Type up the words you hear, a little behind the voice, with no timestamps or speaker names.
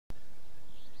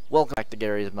Welcome back to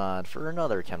Gary's Mod for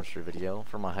another chemistry video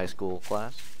for my high school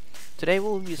class. Today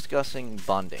we'll be discussing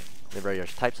bonding, the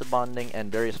various types of bonding,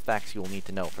 and various facts you will need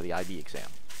to know for the IB exam.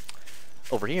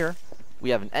 Over here, we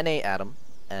have an Na atom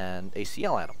and a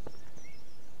Cl atom.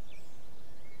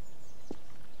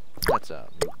 Let's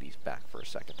move these back for a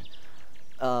second.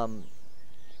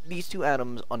 These two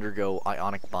atoms undergo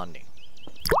ionic bonding.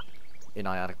 In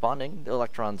ionic bonding, the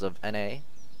electrons of Na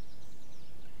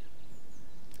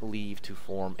leave to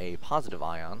form a positive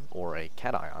ion, or a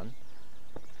cation,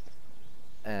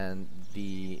 and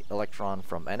the electron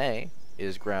from Na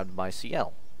is grabbed by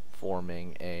Cl,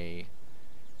 forming a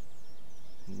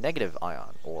negative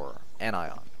ion, or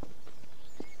anion.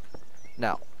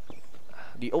 Now,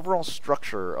 the overall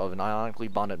structure of an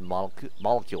ionically bonded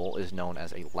molecule is known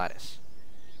as a lattice.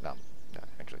 Now,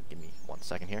 actually, give me 1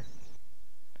 second here.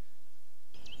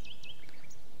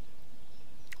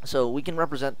 So we can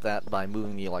represent that by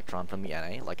moving the electron from the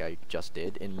Na, like I just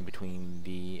did, in between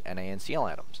the Na and Cl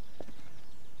atoms.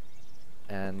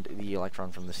 And the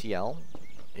electron from the Cl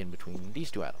in between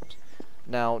these two atoms.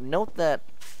 Now, note that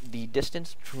the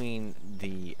distance between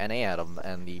the Na atom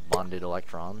and the bonded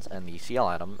electrons and the Cl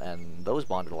atom and those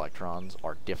bonded electrons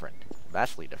are different,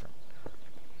 vastly different.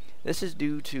 This is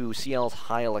due to Cl's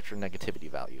high electronegativity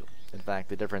value. In fact,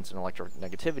 the difference in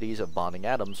electronegativities of bonding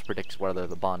atoms predicts whether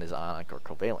the bond is ionic or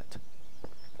covalent.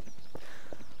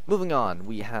 Moving on,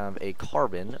 we have a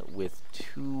carbon with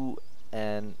two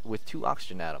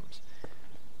oxygen atoms.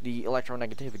 The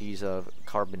electronegativities of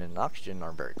carbon and oxygen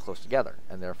are very close together,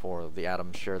 and therefore the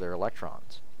atoms share their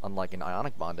electrons, unlike in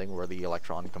ionic bonding where the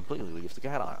electron completely leaves the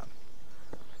cation.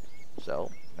 So,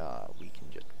 we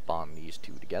can just bond these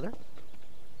two together.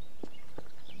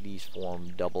 These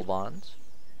form double bonds,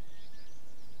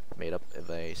 made up of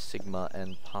a sigma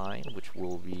and pi, which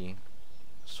will be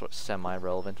sort of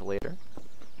semi-relevant later.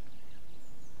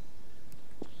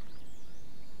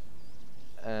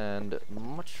 And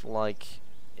much like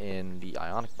in the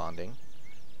ionic bonding,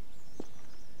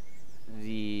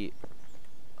 the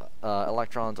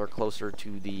electrons are closer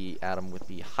to the atom with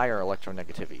the higher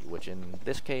electronegativity, which in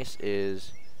this case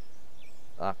is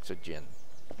oxygen.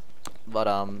 But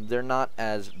they're not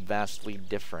as vastly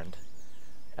different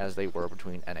as they were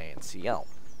between Na and Cl.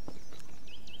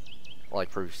 Like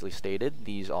previously stated,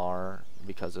 these are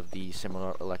because of the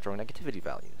similar electronegativity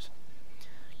values.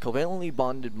 Covalently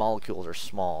bonded molecules are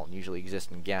small and usually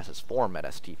exist in gaseous form at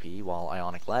STP, while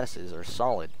ionic lattices are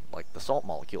solid, like the salt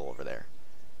molecule over there.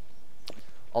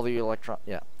 All the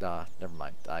never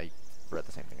mind. I read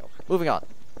the same thing over. Moving on.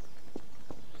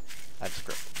 I have a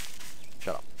script.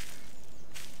 Shut up.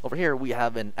 Over here we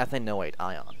have an ethanoate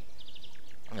ion,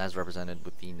 as represented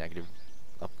with the negative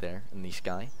up there in the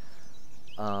sky.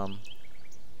 Some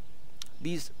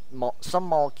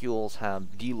molecules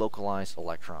have delocalized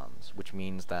electrons, which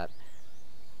means that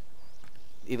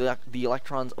the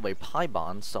electrons of a pi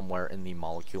bond somewhere in the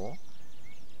molecule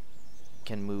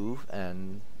can move,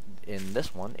 and in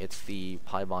this one, it's the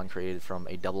pi bond created from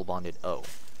a double bonded O.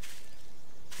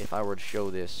 If I were to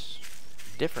show this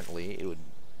differently, it would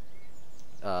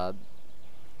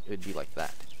be like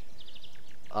that.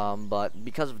 But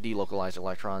because of delocalized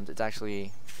electrons, it's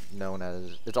actually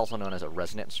also known as a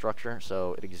resonant structure,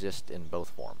 so it exists in both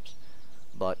forms.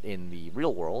 But in the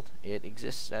real world, it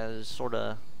exists as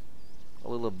sorta a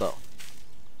little of both.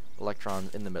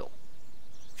 Electrons in the middle.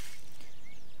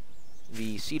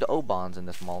 The C to O bonds in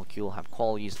this molecule have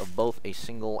qualities of both a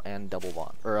single and double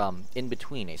bond, or in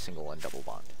between a single and double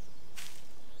bond.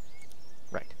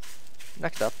 Right.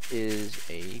 Next up is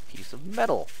a piece of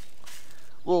metal.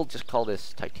 We'll just call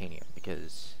this titanium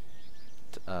because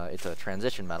it's a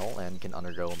transition metal and can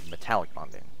undergo metallic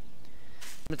bonding.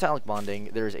 In metallic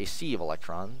bonding, there's a sea of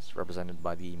electrons, represented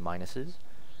by the minuses,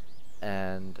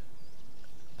 and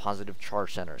positive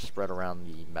charge centers spread around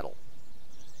the metal.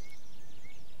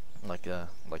 Like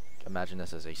imagine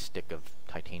this as a stick of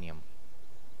titanium.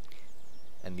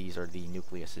 And these are the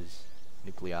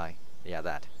nuclei. Yeah,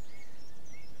 that.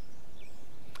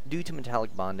 Due to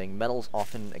metallic bonding, metals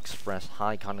often express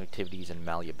high conductivities and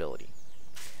malleability.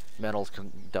 Metals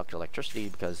conduct electricity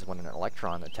because when an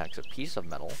electron attacks a piece of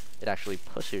metal, it actually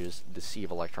pushes the sea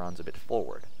of electrons a bit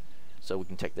forward. So we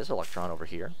can take this electron over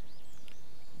here,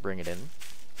 bring it in,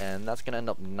 and that's going to end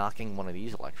up knocking one of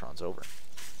these electrons over.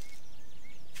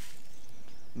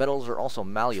 Metals are also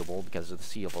malleable because of the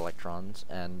sea of electrons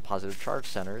and positive charge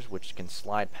centers, which can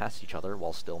slide past each other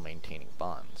while still maintaining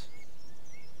bonds.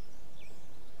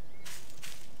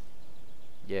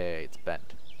 Yay, it's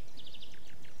bent.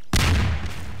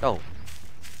 Oh,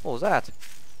 what was that?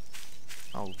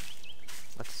 Oh,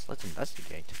 let's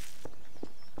investigate.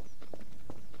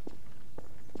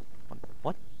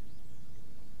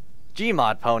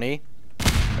 Gmod pony.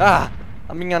 Ah!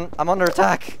 I'm under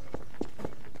attack.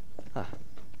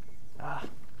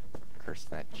 Curse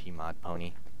that Gmod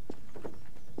pony.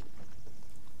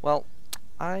 Well,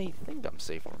 I think I'm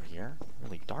safe over here.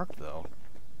 Really dark though.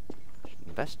 Should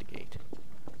investigate.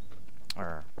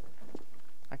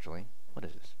 Actually, what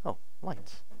is this? Oh,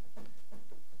 lights.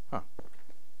 Huh.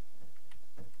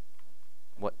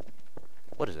 What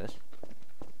is this?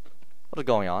 What is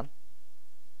going on?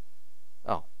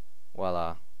 Oh,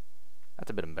 well, that's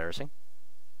a bit embarrassing.